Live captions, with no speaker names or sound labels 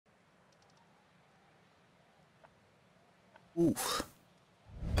Oof.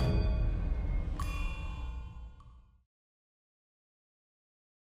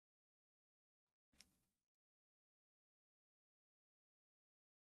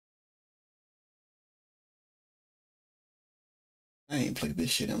 I ain't played this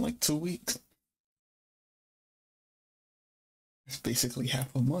shit in like 2 weeks. It's basically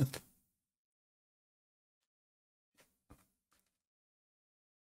half a month.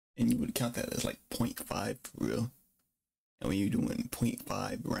 And you would count that as like 0.5 for real. And when you're doing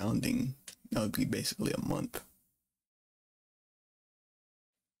 0.5 rounding, that would be basically a month.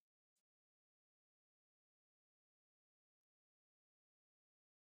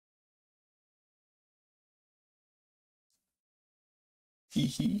 Hee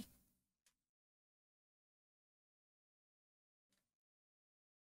hee.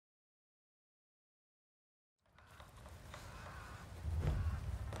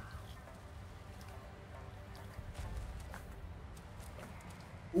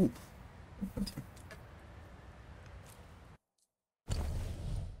 Ooh.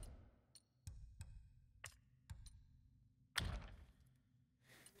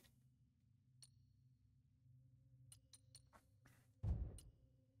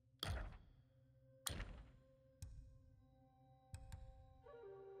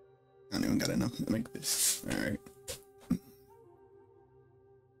 I don't even got enough to make this. Alright.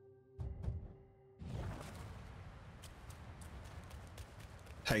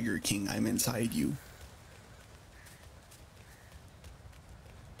 Tiger King, I'm inside you.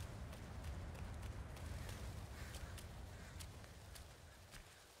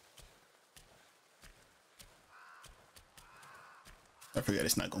 I forgot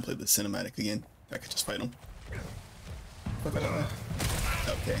it's not gonna play the cinematic again. I could just fight him.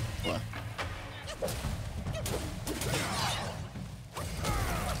 Okay, well.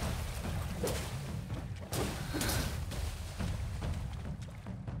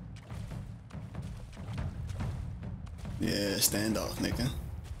 Yeah, standoff, nigga.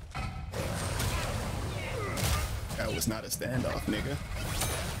 That was not a standoff, nigga.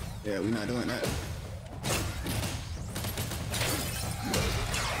 Yeah, we not doing that.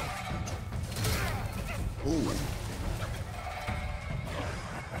 Ooh.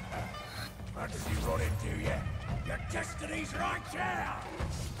 Once you run into you, your destiny's right here!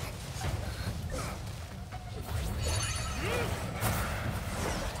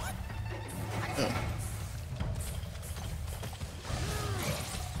 Oh.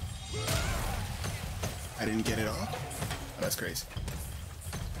 I didn't get it off? Oh, that's crazy.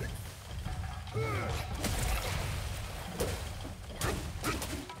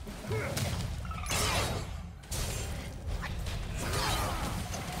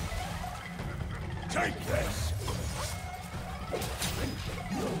 Take this!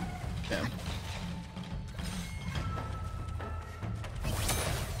 Damn.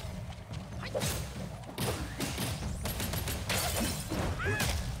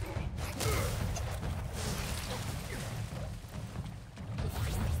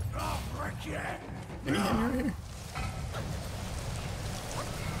 I'll break you! Can he hit me right here?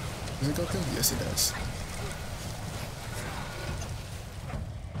 Does it go through? Yes, it does.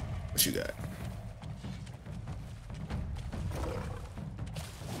 What you got?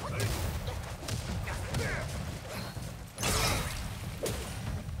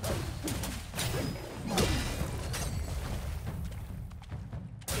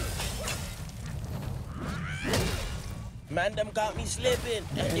 Man, them got me slipping,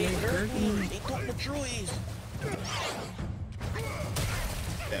 and they hurt me. They took my trees.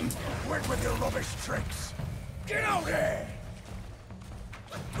 Damn. Quit with your rubbish tricks! Get out here!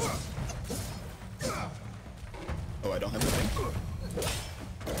 Oh, I don't have the thing.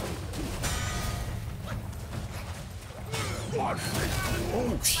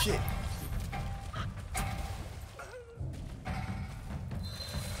 Oh, shit.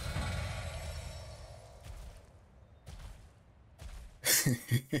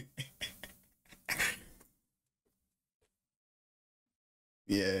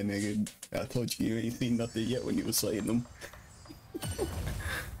 Yeah, nigga. I told you ain't seen nothing yet when you was slaying them.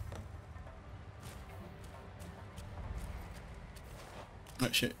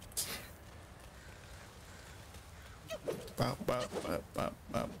 Oh shit. Bop, bop, bop, bop,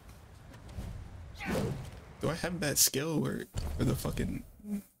 bop. Do I have that skill where the fucking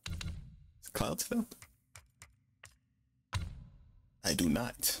cloud spell? I do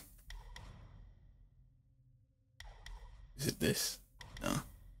not. Is it this? No.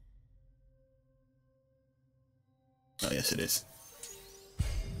 Oh, yes, it is.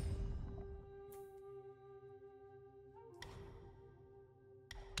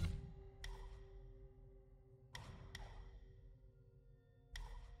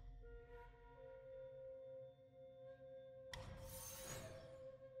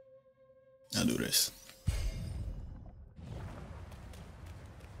 I'll do this.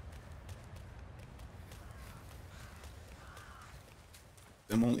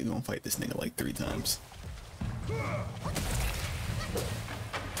 I'm only gonna fight this nigga like 3 times.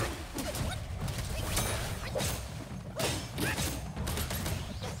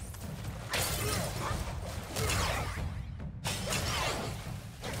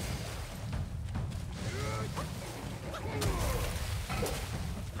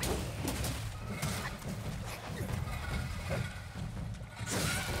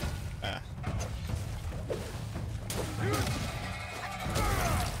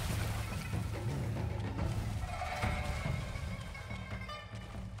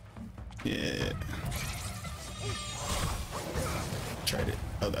 Yeah. Tried it.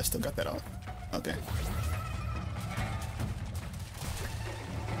 Oh, I still got that off. Okay.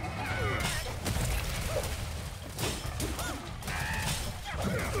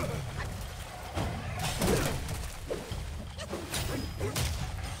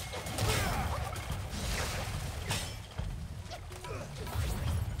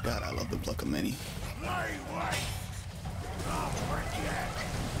 God, I love the pluck of many.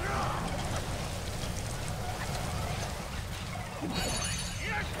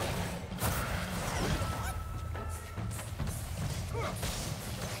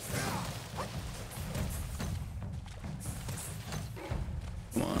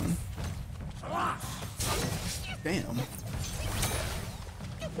 Come on. Damn.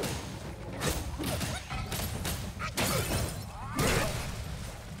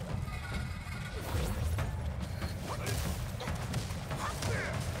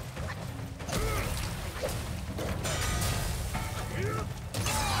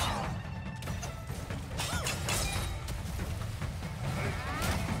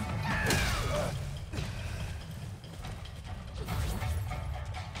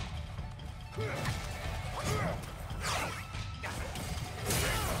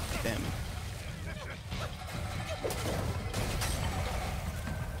 Damn.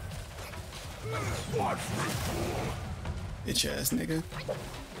 Bitch ass nigga.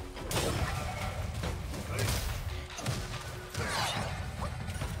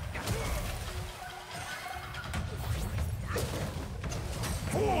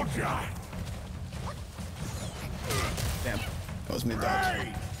 Damn. That was mid-dodge.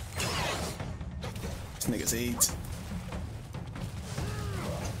 This nigga's AIDS.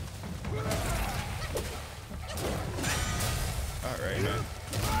 Alright, man.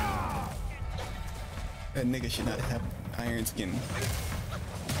 That nigga should not have iron skin.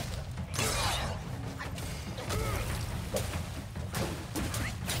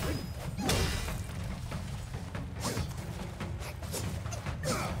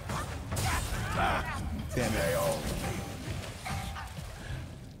 Damn it.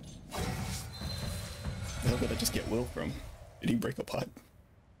 The hell did I just get Will from? Did he break a pot?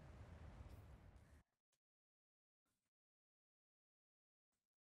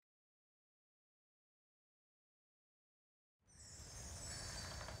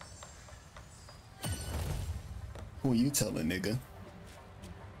 Who are you telling, nigga?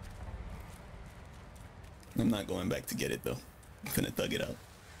 I'm not going back to get it though. I'm finna thug it out.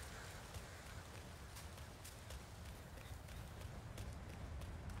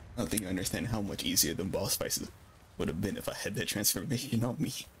 I don't think you understand how much easier the boss fights would have been if I had that transformation on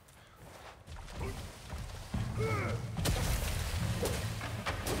me.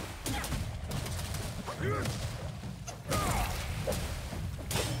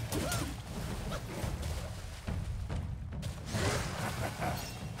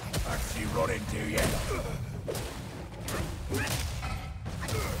 That's you running, do you?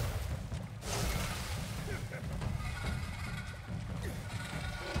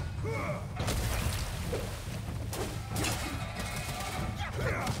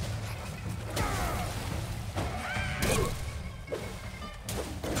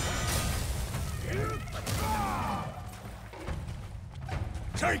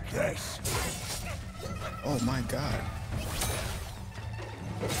 Take this! Oh my god.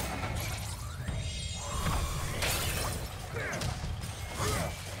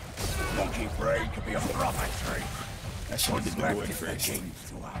 Monkey brain could be a proper treat. I should have did the boy first.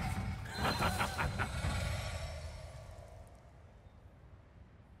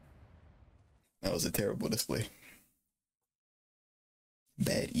 That was a terrible display.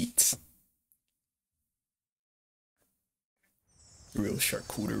 Bad eats. Real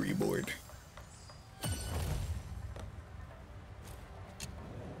charcuterie board.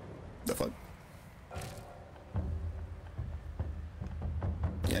 The fuck?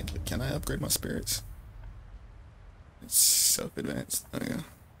 Yeah, can I upgrade my spirits? It's self-advanced. There we go.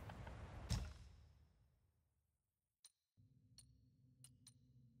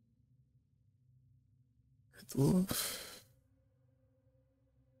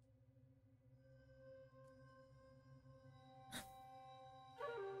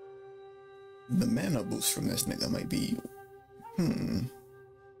 The mana boost from this nigga might be,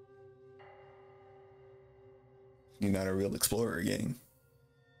 You're not a real explorer gang.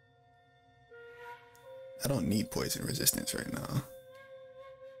 I don't need poison resistance right now.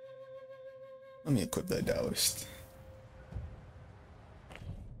 Let me equip that Taoist.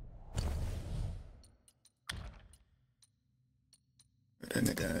 Where that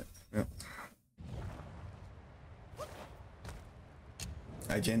nigga at? Yep.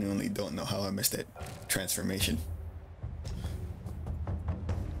 I genuinely don't know how I missed that transformation.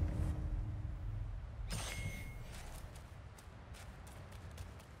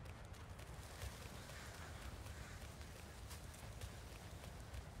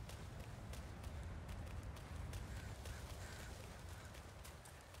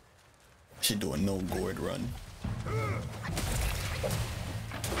 Should do a no gourd run.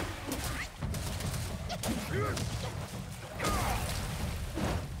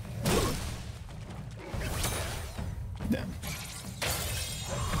 Damn.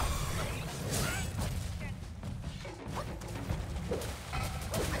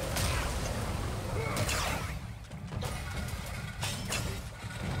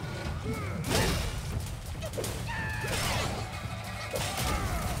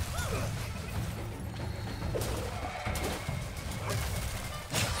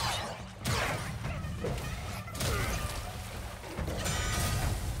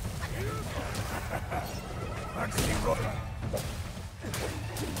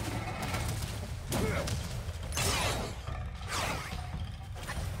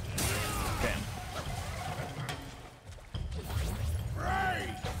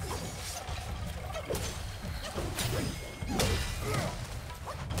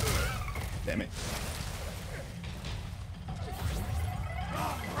 Damn it.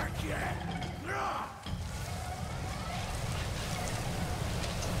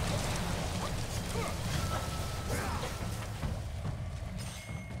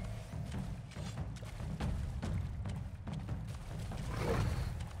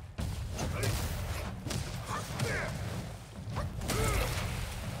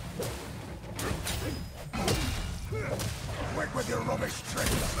 Work with your rubbish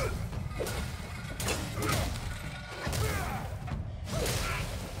tricks.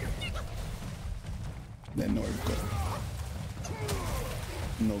 That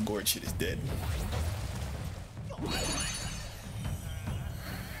no gourd shit is dead.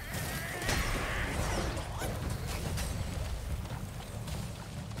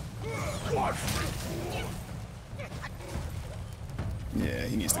 Yeah,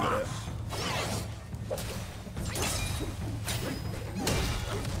 he needs to go to that.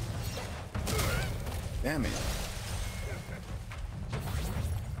 Damn it.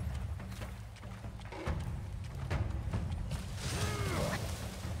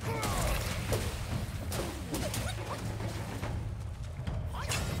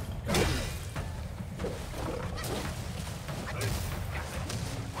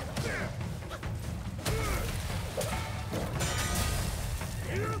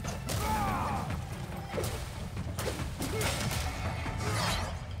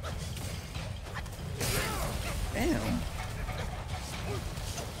 Damn.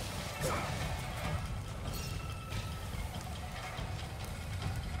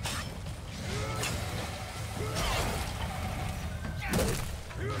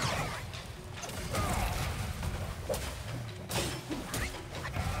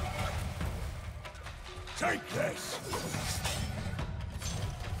 Take this.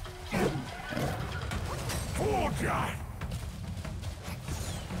 Forge ya.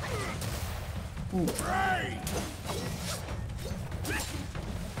 Pray.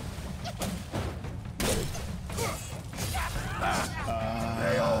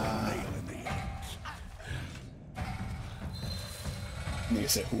 They all kneel in the ends. Nigga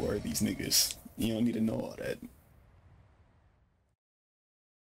said, who are these niggas? You don't need to know all that.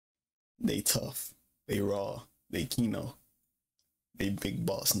 They tough. They raw. They Kino. They big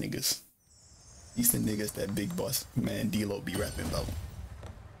boss niggas. These the niggas that big boss man D-Lo be rapping about.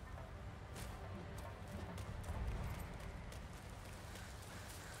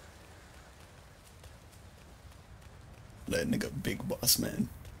 That nigga big boss man.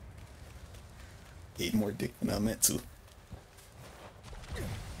 Ate more dick than I meant to.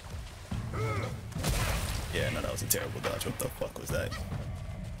 Yeah, no, that was a terrible dodge. What the fuck was that?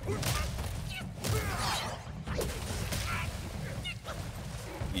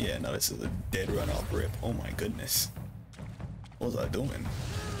 Yeah, no, this is a dead run off rip. Oh my goodness. What was I doing?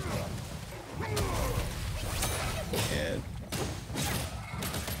 Yeah.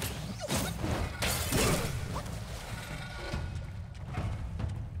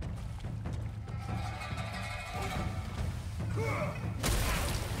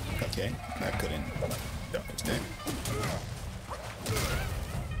 Okay, I couldn't dodge that.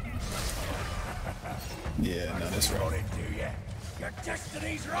 Yeah, no, that's right. Running, do you? Your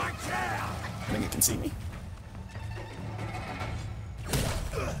destiny's right here! I think it can see me.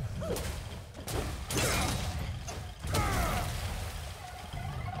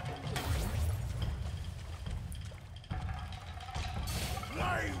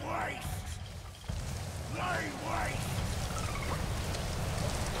 Lay waste! Lay waste!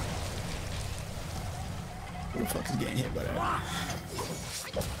 Who the fuck is getting hit by that?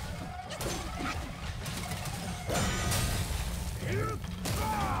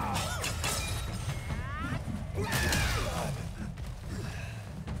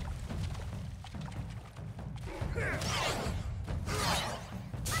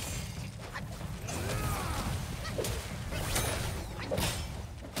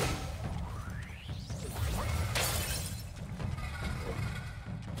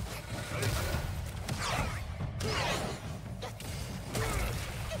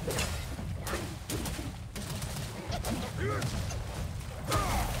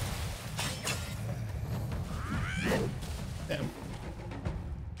 Damn.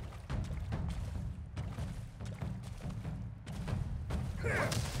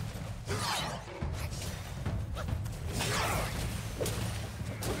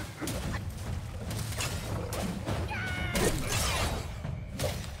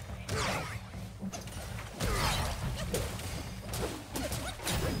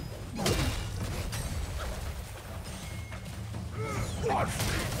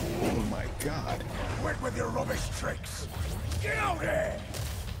 Oh my god. Quit with your rubbish tricks! Get out here!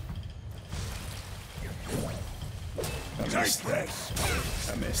 I Take missed.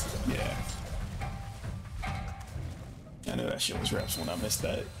 this! I missed. Yeah. I know that shit was reps when I missed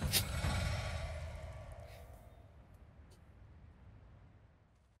that.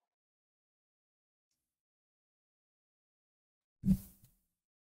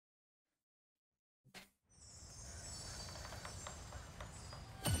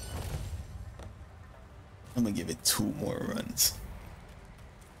 I'm gonna give it 2 more runs.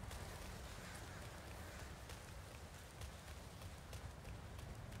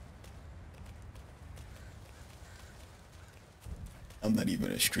 I'm not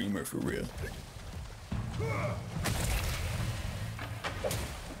even a streamer for real.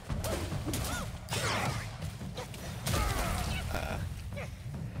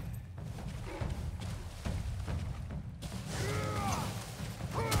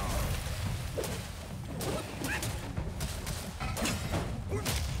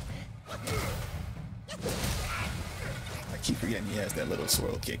 I keep forgetting he has that little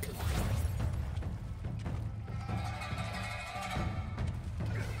swirl kick.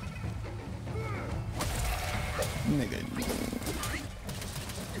 Nigga.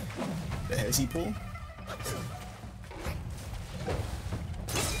 The hezzy pull?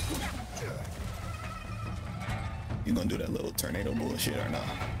 You gonna do that little tornado bullshit or not?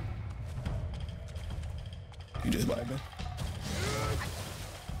 You just vibing?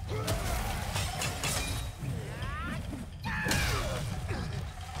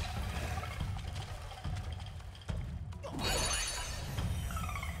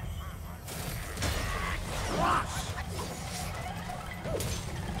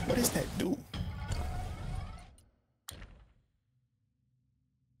 What does that do?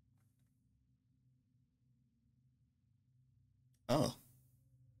 Oh.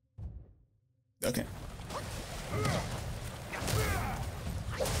 Okay.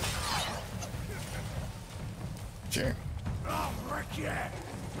 Sure. I'll wreck you!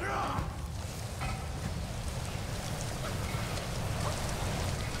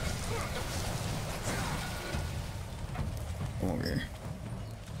 Come over here.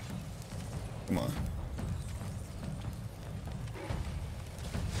 Come on.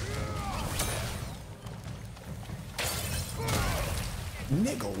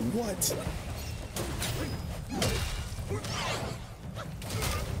 Nigga, what?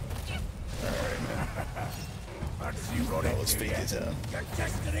 Alright, man. That's you running, That was do fake you? as hell. Your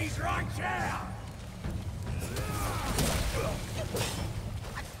destiny's right here!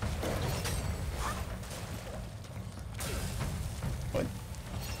 What?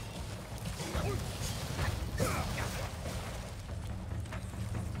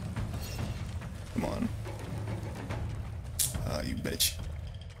 Come on. Ah, you bitch.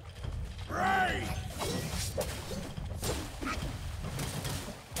 Ray!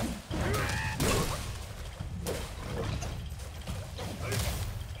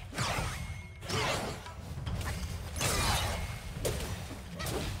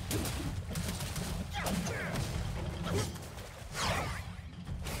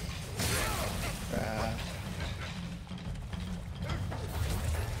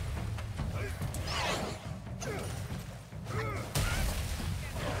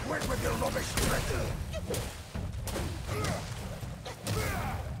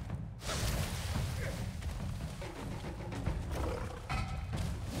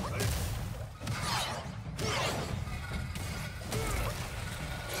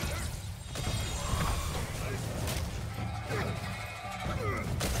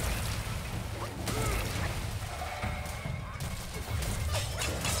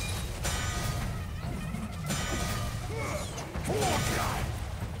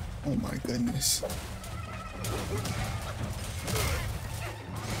 my goodness.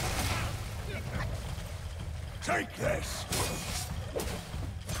 Take this!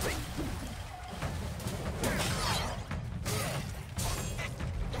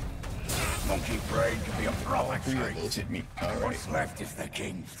 Monkey brain can be a proper Three of treat. those hit me. Alright. What's left is the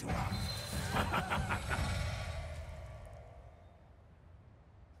king's to have.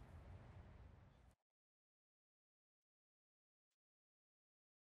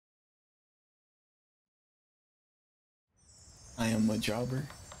 I am a jobber.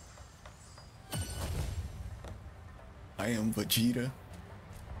 I am Vegeta.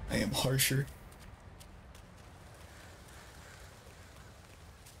 I am harsher.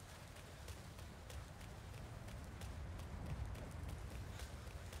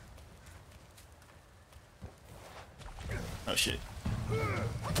 Oh shit.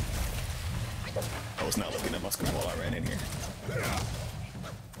 I was not looking at my screen while I ran in here.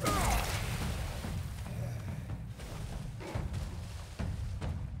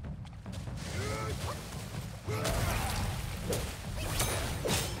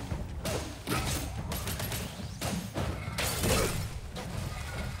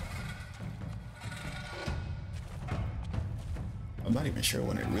 I'm not even sure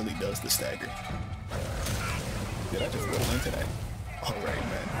when it really does the stagger. Did I just roll into that? Alright,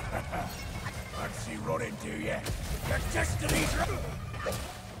 man. Once you run into you, your destiny's right.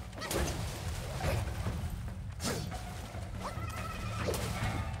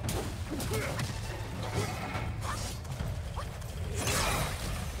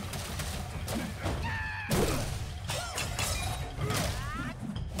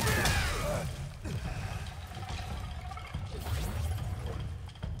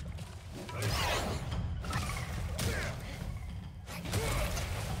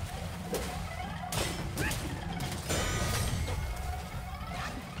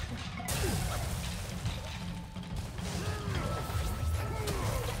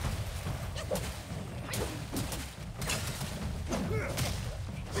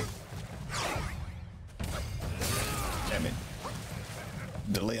 Damn it.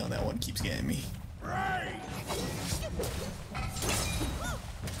 Delay on that one keeps getting me.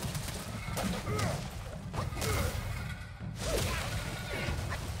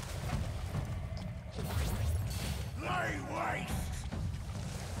 Lay waste!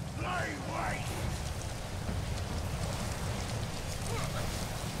 Lay waste!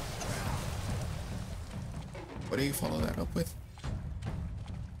 What do you follow that up with?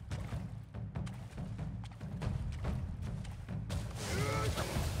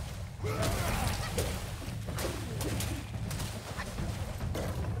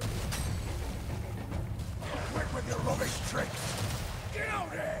 Quit with your rubbish tricks! Get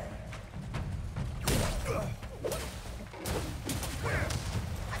out there!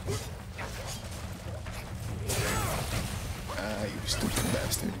 Ah, you stupid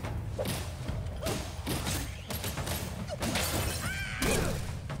bastard.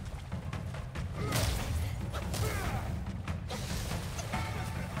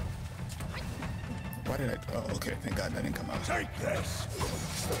 Why did I? Oh, okay. Thank God that didn't come out. Take this!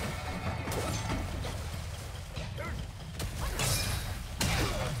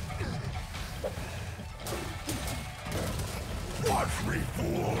 Watch me,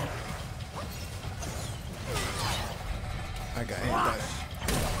 fool! I got hit by that.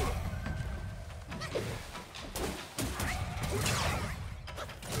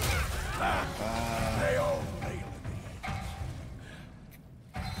 They all nailed me.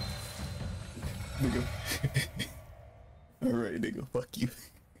 Nigga. Alright, nigga. Fuck you.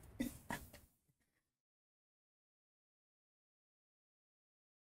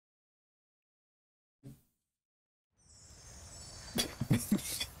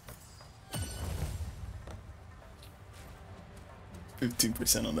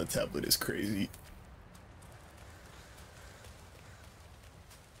 %15% on the tablet is crazy.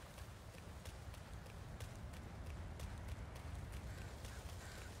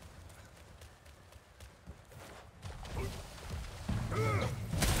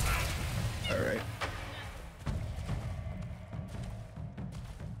 Alright.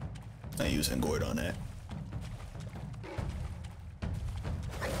 Not using Gord on that.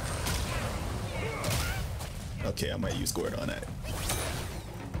 Okay, I might use Gord on that.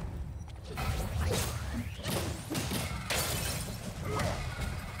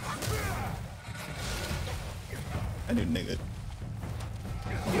 I knew nigga.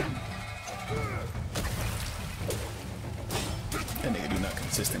 That nigga do not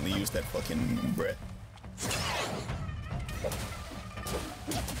consistently use that fucking breath.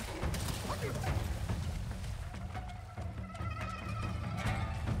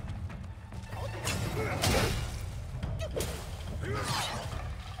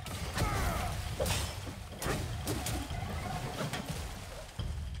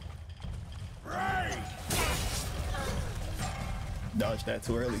 rush that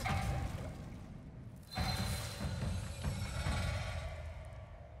too early.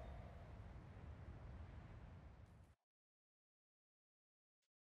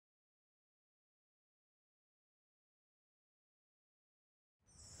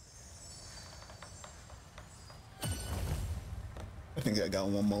 I think I got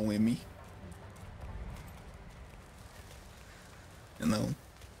one more in me. You know,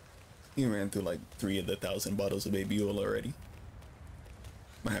 he ran through like 3 of the 1,000 bottles of baby oil already.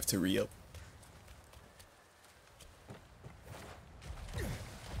 Might have to re-up.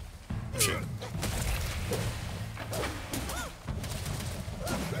 Shit.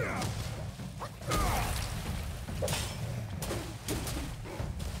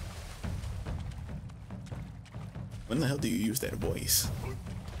 When the hell do you use that voice?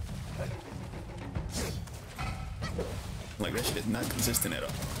 Like, that shit is not consistent at all.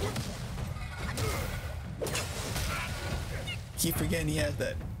 Keep forgetting he has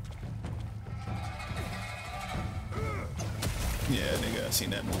that. Yeah, nigga, I've seen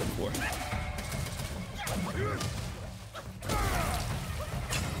that move before.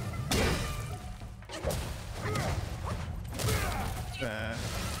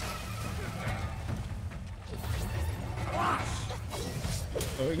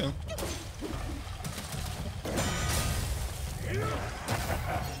 There we go.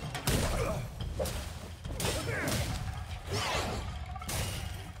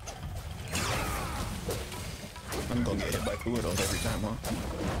 I'm gonna get hit by 2 of those every time, huh?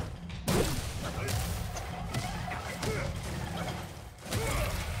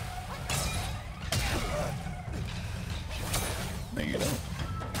 No, you don't.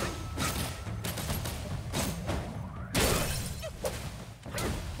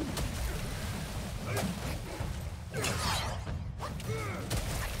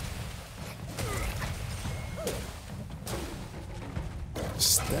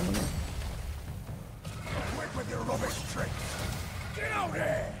 Stamina. Quit with your rubbish tricks! Get out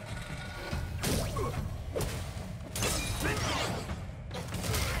here!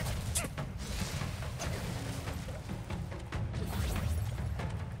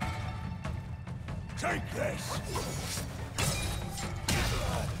 Take this!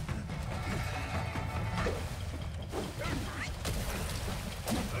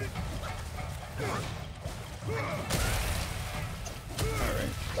 Alright.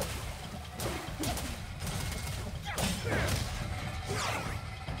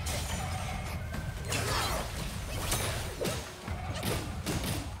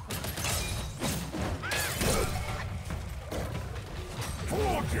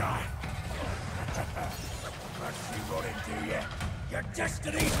 Forger! Can't you run into you? Your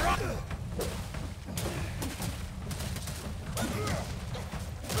destiny's right!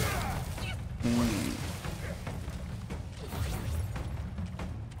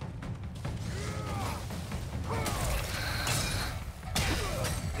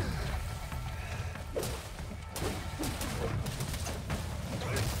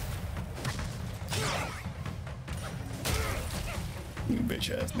 You bitch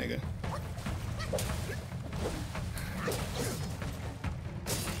ass nigga.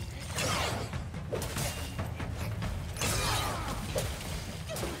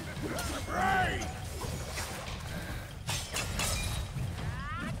 Right!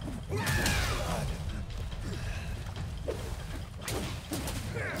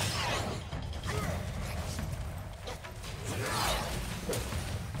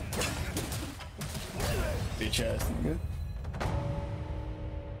 Bitch ass nigga.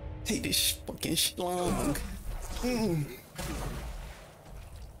 Hey, this fucking schlong. Mm.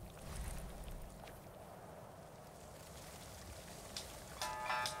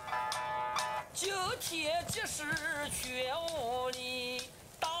 就铁骑士却无力，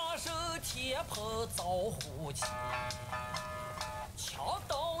大手铁炮遭虎旗，枪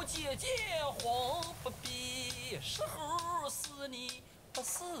刀节节慌不比，时候死你不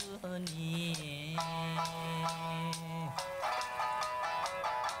死你。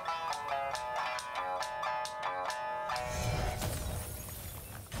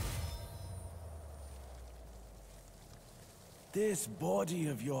This body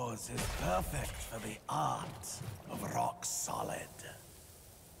of yours is perfect for the art of rock solid.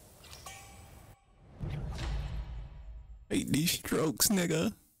 Hey, these strokes,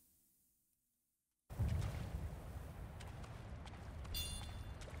 nigga.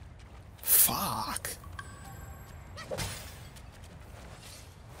 Fuck.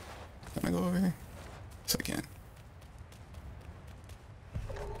 Can I go over here? Yes, I can.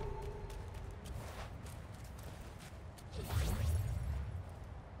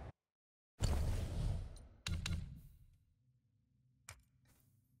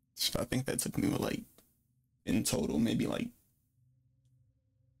 think that took me like in total maybe like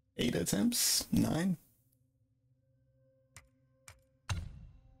 8 attempts, 9.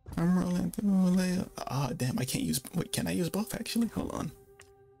 I'm rolling through a layup. Ah, damn, I can't use. Wait, can I use both actually? Hold on.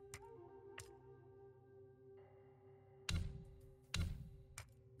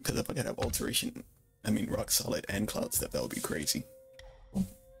 Because if I could have alteration, I mean rock solid and cloud step, that would be crazy.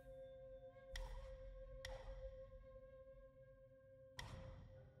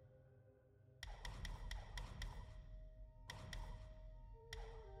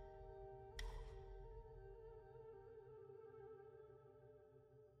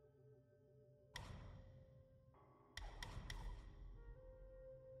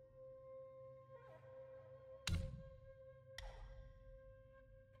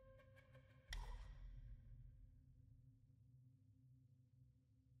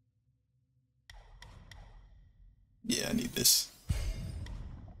 Yeah, I need this.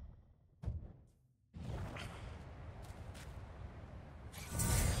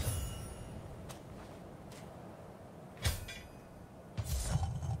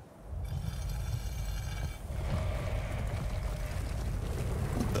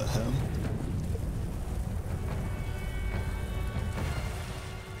 What the hell?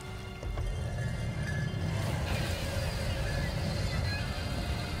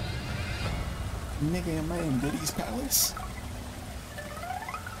 Nigga, am I in Diddy's palace?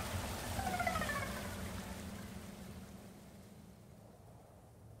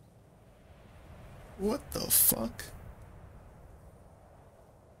 What the fuck?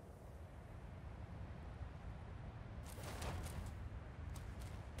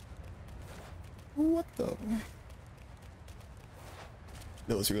 What the?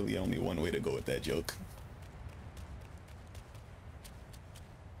 There was really only one way to go with that joke.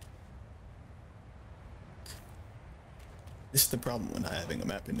 This is the problem with not having a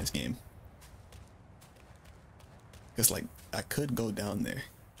map in this game. Because, like, I could go down there.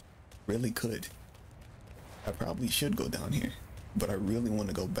 Really could. I probably should go down here. But I really want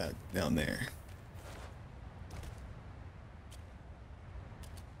to go back down there.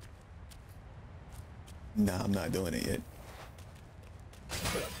 Nah, I'm not doing it yet.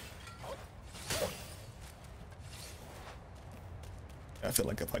 I feel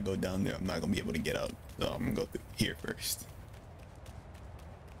like if I go down there, I'm not going to be able to get out. So I'm going to go through here first.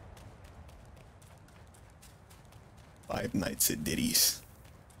 5 Nights at Diddy's.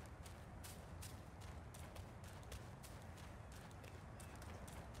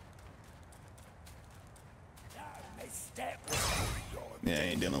 Yeah, I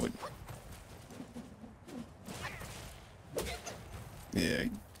ain't dealing with. Yeah,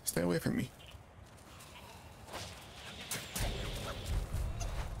 stay away from me.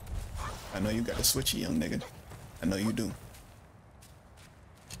 I know you got a switchy, young nigga. I know you do.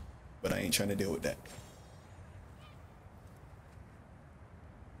 But I ain't trying to deal with that.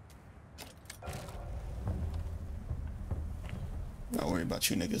 I'll worry about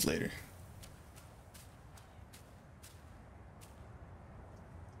you niggas later.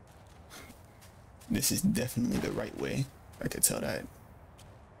 This is definitely the right way. I could tell that.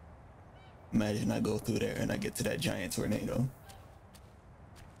 Imagine I go through there and I get to that giant tornado.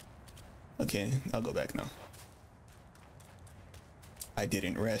 Okay, I'll go back now. I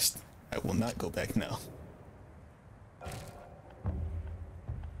didn't rest. I will not go back now.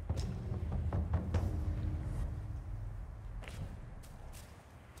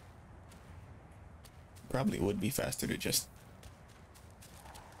 Probably would be faster to just...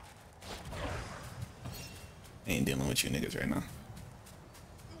 I ain't dealing with you niggas right now.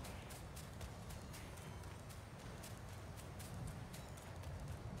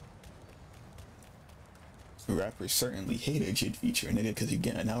 Rappers certainly hate a JIT feature, nigga, because you're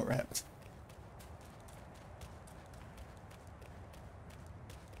getting out-rapped.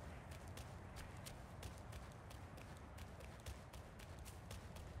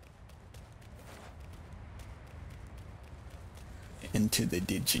 Into the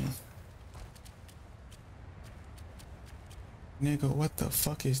digin. Nigga, what the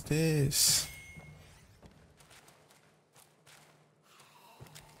fuck is this?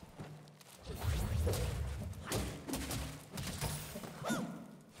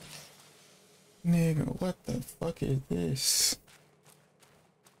 Nigga, what the fuck is this?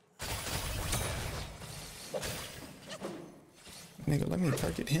 Nigga, let me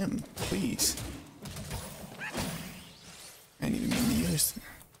target him, please. I need to be in the US.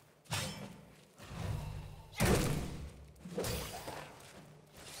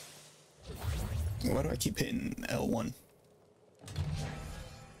 Why do I keep hitting L1?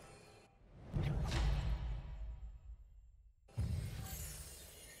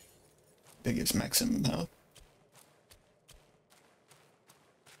 its maximum health.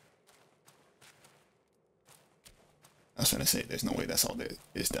 I was gonna say, there's no way that's all there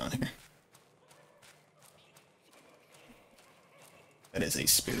is down here. That is a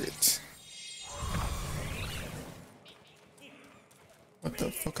spirit. What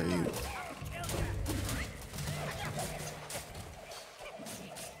the fuck are you?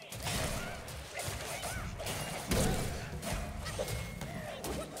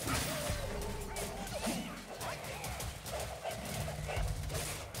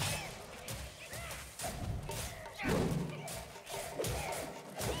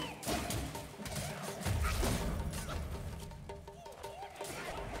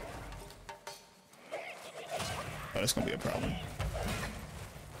 Oh, that's gonna be a problem.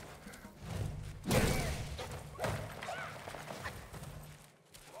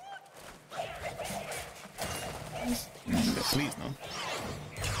 Please, no.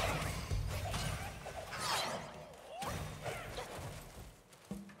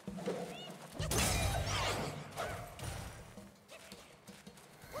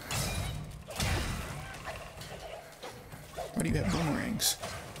 Why do you have boomerangs?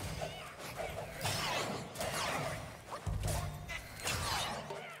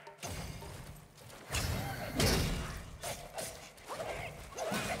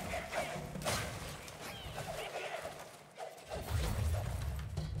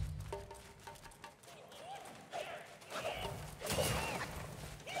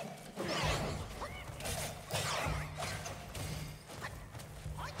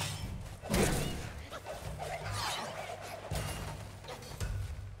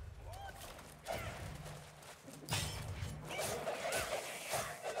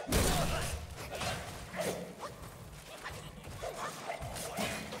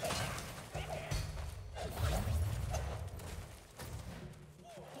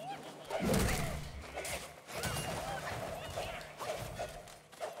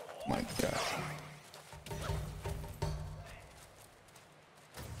 My God.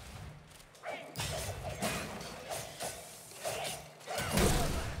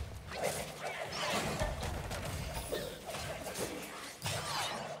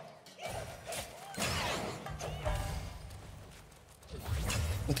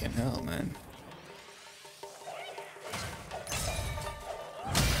 Fucking hell, man.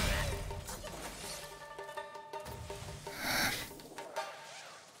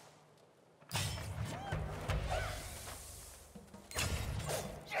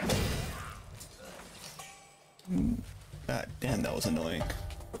 God damn, that was annoying.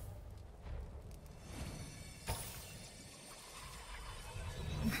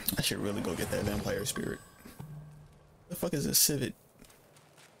 I should really go get that vampire spirit. The fuck is a civet?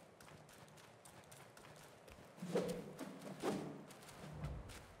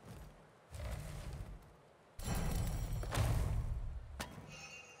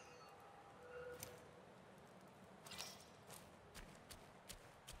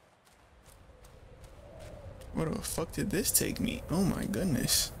 Where the fuck did this take me? Oh my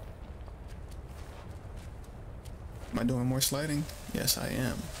goodness. Am I doing more sliding? Yes, I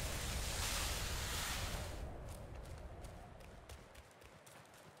am.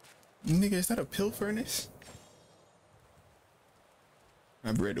 Nigga, is that a pill furnace?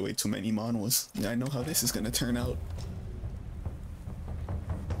 I bred way too many manuals. Yeah, I know how this is gonna turn out.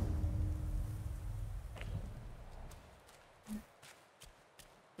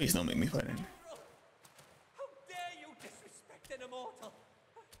 Please don't make me fight him. Immortal.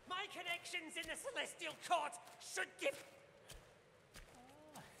 My connections in the Celestial Court should give.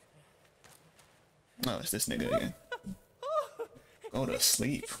 Oh, it's this nigga again. Go to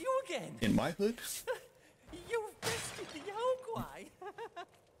sleep. It's you again. In my hood? You've bested the Yaoguai.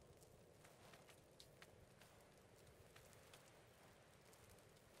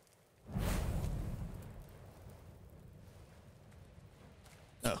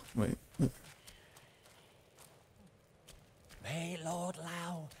 Oh, wait. May Lord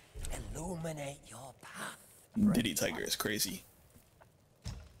Lao illuminate your path. Diddy Tiger is crazy.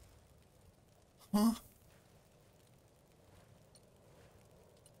 Huh?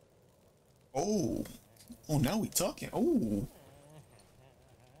 Oh. Oh, now we talking. Oh.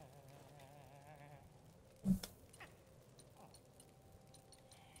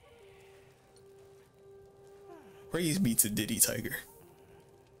 Praise be to Diddy Tiger.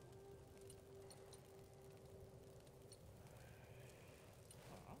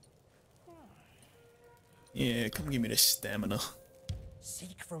 Yeah, come give me the stamina.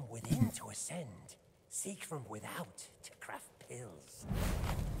 Seek from within to ascend. Seek from without to craft pills.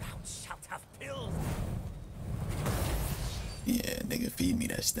 Thou shalt have pills. Yeah, nigga, feed me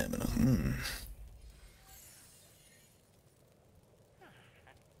that stamina.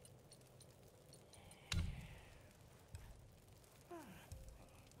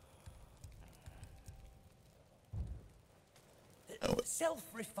 Oh,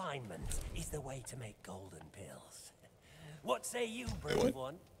 Self-refinement is the way to make golden pills. What say you, brave what?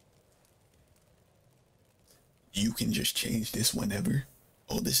 one? You can just change this whenever.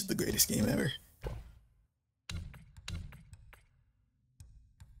 Oh, this is the greatest game ever.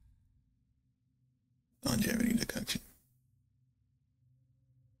 Longevity deduction.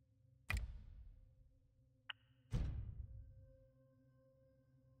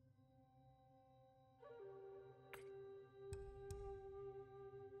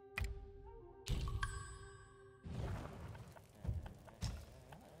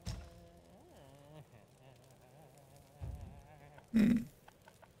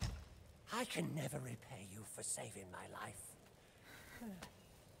 I can never repay you for saving my life.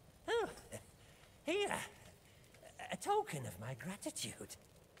 Oh, here, a token of my gratitude.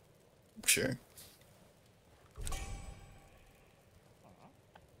 Sure.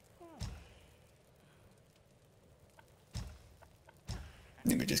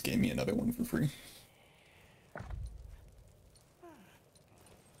 Nigga just gave me another one for free.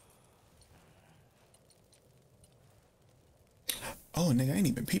 Oh, nigga, I ain't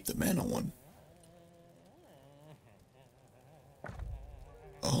even peeped the mana one.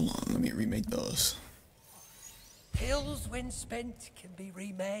 Hold on, let me remake those. Pills, when spent, can be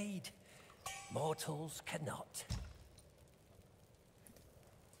remade. Mortals cannot.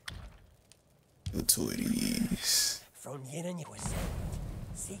 Utilities. From yin and you ascend.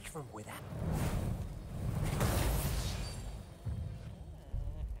 Seek from without.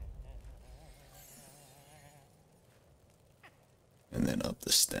 And then up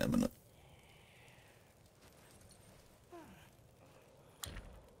the stamina.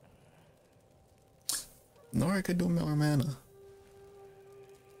 Nor I could do more mana.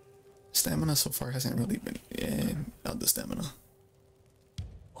 Stamina so far hasn't really been. Yeah, not the stamina.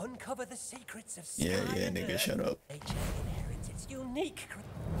 Uncover the secrets of Yeah, sky yeah, and nigga, earth. shut up. Nature inherits its unique.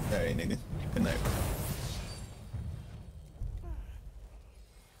 Alright, nigga. Good night.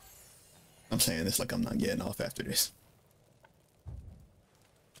 I'm saying this like I'm not getting off after this.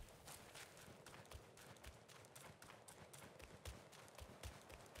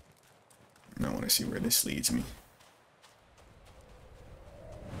 And I want to see where this leads me.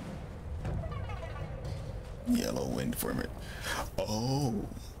 Yellow wind former. Oh.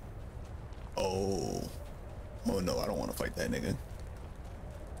 Oh. Oh no, I don't want to fight that nigga.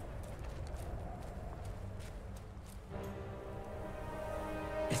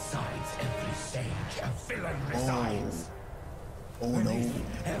 Besides every sage, a villain resides. Oh no.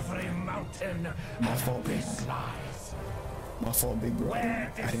 Beneath every mountain, My an fault, big. abyss lies. My fault, big bro.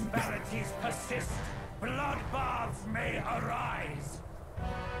 Where I didn't. disparities persist, bloodbaths may arise.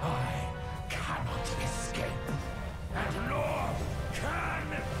 I cannot escape, and nor can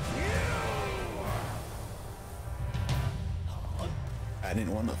you! I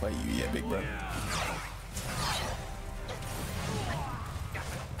didn't want to fight you yet, big bro.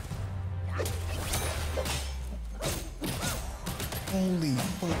 Holy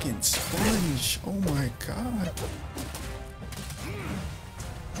fucking sponge! Oh my god!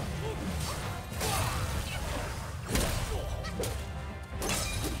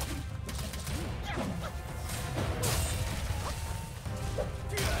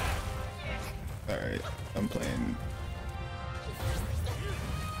 Alright, I'm playing.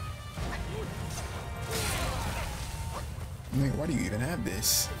 Nigga, why do you even have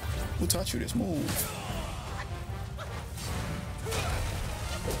this? Who taught you this move?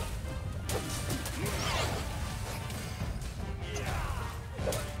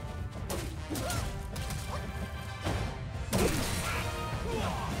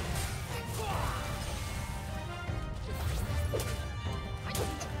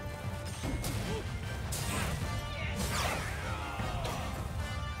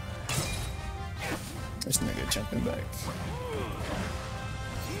 This nigga jumping back.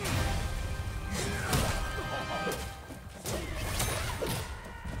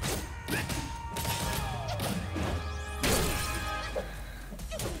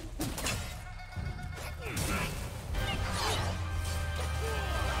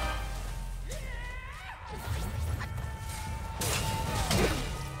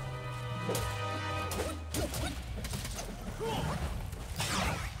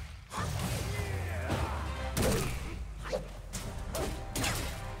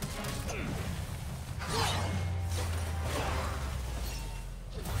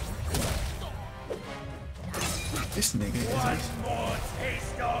 This nigga is One more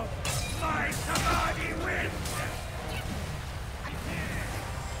taste of my Samadhi wind!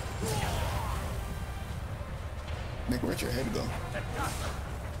 nigga, where'd your head go?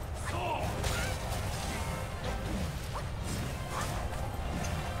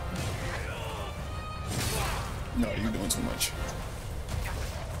 No, you're doing too much.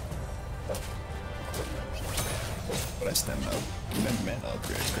 But I stand up. That man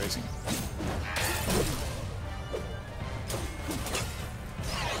upgrade is crazy.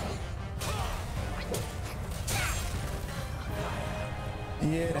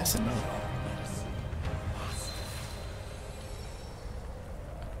 Yeah, that's enough.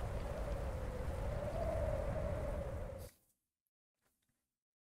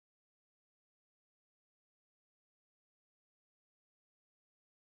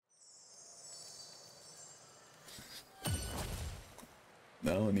 I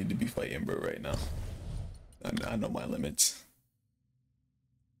don't need to be fighting bro right now. I know my limits.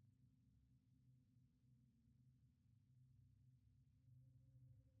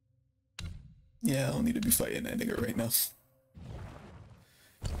 Yeah, I don't need to be fighting that nigga right now.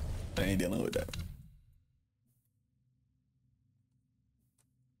 I ain't dealing with that.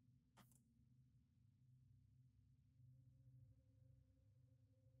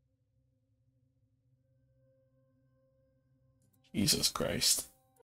 Jesus Christ.